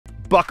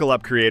Buckle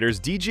up, creators.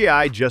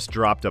 DJI just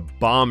dropped a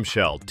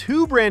bombshell.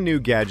 Two brand new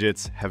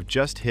gadgets have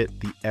just hit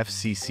the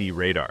FCC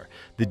radar: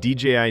 the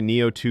DJI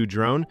Neo 2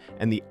 drone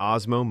and the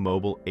Osmo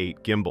Mobile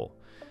 8 gimbal.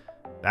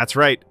 That's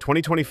right,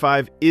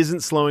 2025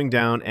 isn't slowing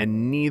down,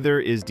 and neither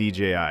is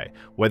DJI.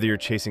 Whether you're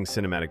chasing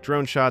cinematic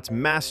drone shots,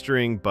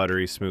 mastering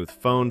buttery smooth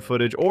phone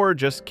footage, or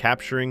just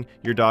capturing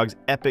your dog's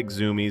epic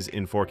zoomies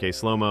in 4K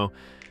slow-mo,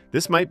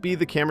 this might be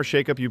the camera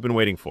shakeup you've been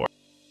waiting for.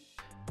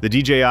 The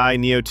DJI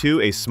Neo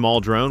 2, a small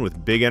drone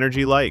with big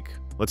energy like.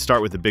 Let's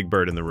start with the big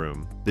bird in the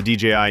room, the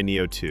DJI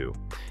Neo 2.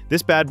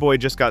 This bad boy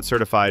just got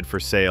certified for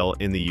sale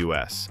in the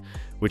US,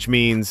 which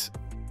means,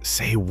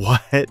 say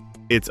what?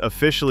 It's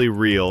officially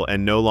real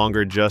and no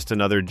longer just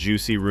another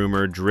juicy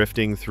rumor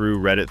drifting through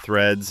Reddit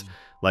threads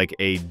like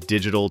a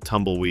digital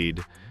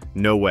tumbleweed.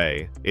 No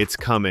way. It's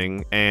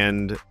coming,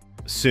 and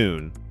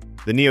soon.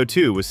 The Neo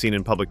 2 was seen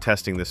in public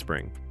testing this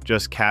spring,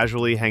 just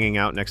casually hanging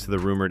out next to the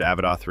rumored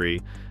Avido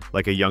 3,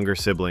 like a younger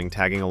sibling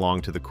tagging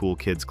along to the cool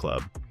kids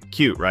club.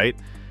 Cute, right?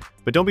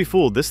 But don't be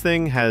fooled, this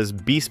thing has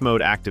beast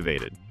mode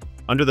activated.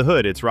 Under the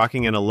hood, it's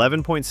rocking an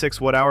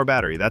 11.6 watt-hour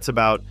battery. That's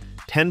about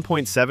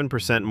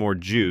 10.7% more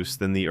juice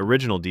than the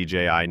original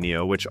DJI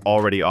Neo, which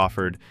already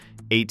offered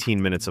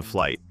 18 minutes of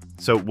flight.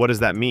 So what does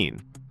that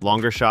mean?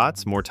 Longer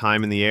shots, more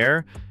time in the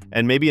air,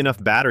 and maybe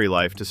enough battery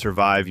life to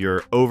survive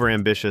your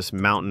overambitious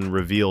mountain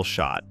reveal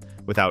shot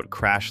without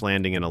crash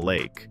landing in a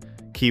lake.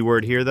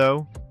 Keyword here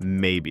though,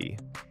 maybe.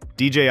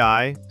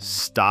 DJI,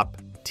 stop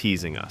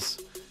teasing us.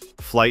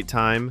 Flight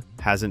time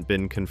hasn't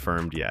been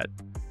confirmed yet.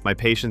 My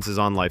patience is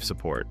on life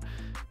support.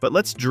 But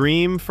let's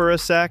dream for a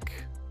sec.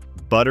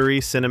 Buttery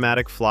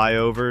cinematic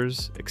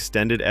flyovers,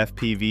 extended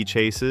FPV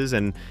chases,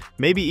 and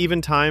maybe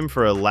even time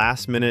for a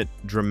last-minute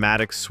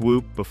dramatic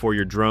swoop before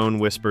your drone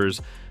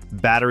whispers,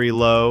 "Battery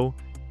low,"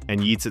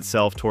 and yeets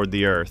itself toward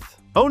the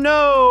earth. Oh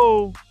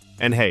no!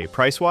 And hey,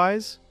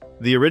 price-wise?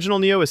 The original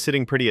Neo is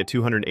sitting pretty at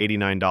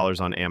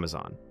 $289 on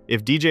Amazon.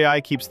 If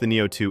DJI keeps the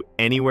Neo 2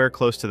 anywhere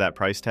close to that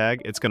price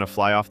tag, it's gonna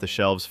fly off the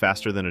shelves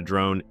faster than a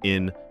drone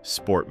in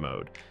sport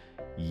mode.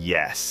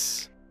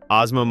 Yes!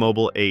 Osmo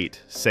Mobile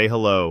 8, say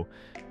hello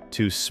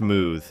to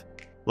smooth,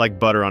 like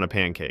butter on a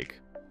pancake.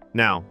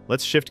 Now,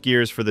 let's shift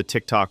gears for the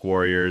TikTok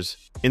warriors,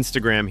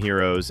 Instagram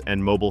heroes,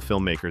 and mobile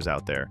filmmakers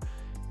out there.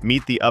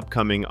 Meet the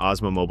upcoming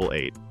Osmo Mobile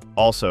 8,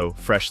 also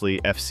freshly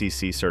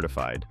FCC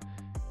certified.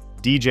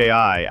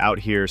 DJI out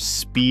here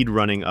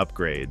speed-running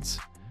upgrades.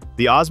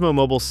 The Osmo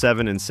Mobile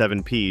 7 and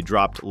 7P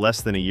dropped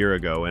less than a year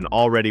ago, and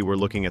already we're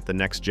looking at the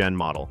next-gen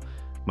model.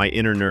 My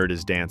inner nerd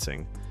is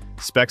dancing.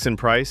 Specs and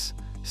price?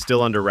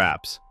 Still under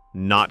wraps.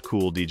 Not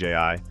cool,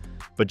 DJI.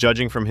 But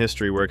judging from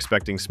history, we're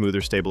expecting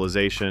smoother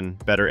stabilization,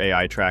 better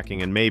AI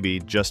tracking, and maybe,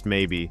 just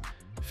maybe,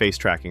 face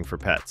tracking for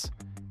pets.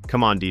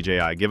 Come on,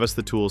 DJI, give us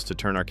the tools to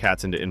turn our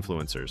cats into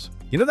influencers.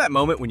 You know that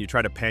moment when you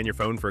try to pan your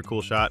phone for a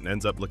cool shot and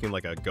ends up looking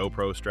like a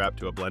GoPro strapped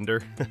to a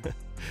blender?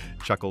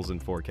 Chuckles in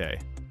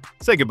 4K.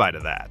 Say goodbye to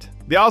that.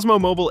 The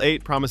Osmo Mobile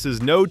 8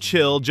 promises no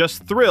chill,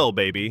 just thrill,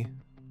 baby.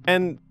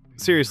 And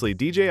seriously,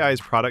 DJI's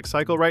product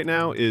cycle right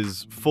now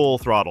is full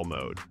throttle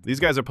mode. These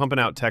guys are pumping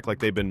out tech like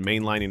they've been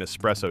mainlining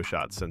espresso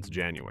shots since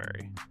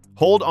January.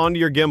 Hold on to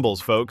your gimbals,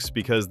 folks,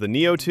 because the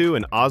Neo 2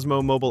 and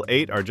Osmo Mobile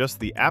 8 are just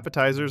the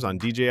appetizers on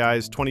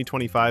DJI's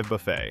 2025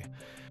 buffet.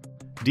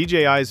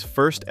 DJI's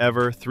first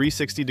ever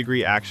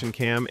 360-degree action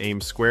cam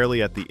aims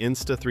squarely at the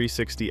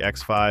Insta360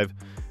 X5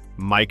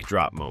 mic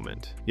drop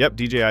moment. Yep,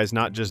 DJI's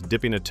not just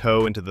dipping a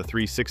toe into the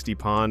 360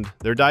 pond,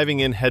 they're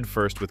diving in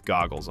headfirst with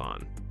goggles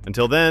on.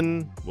 Until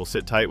then, we'll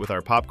sit tight with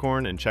our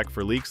popcorn and check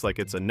for leaks like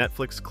it's a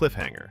Netflix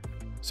cliffhanger.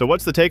 So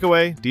what's the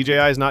takeaway?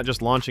 DJI is not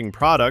just launching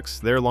products,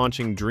 they're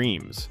launching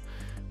dreams.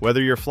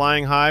 Whether you're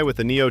flying high with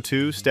the Neo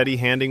 2,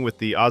 steady-handing with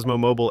the Osmo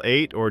Mobile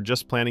 8, or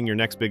just planning your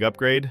next big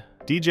upgrade,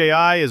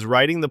 DJI is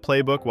writing the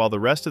playbook while the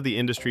rest of the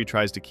industry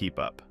tries to keep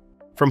up.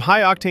 From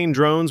high-octane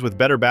drones with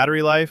better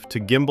battery life to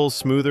gimbals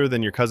smoother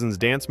than your cousin's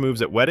dance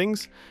moves at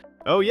weddings,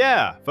 oh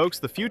yeah, folks,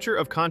 the future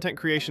of content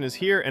creation is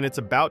here and it's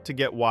about to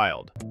get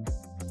wild.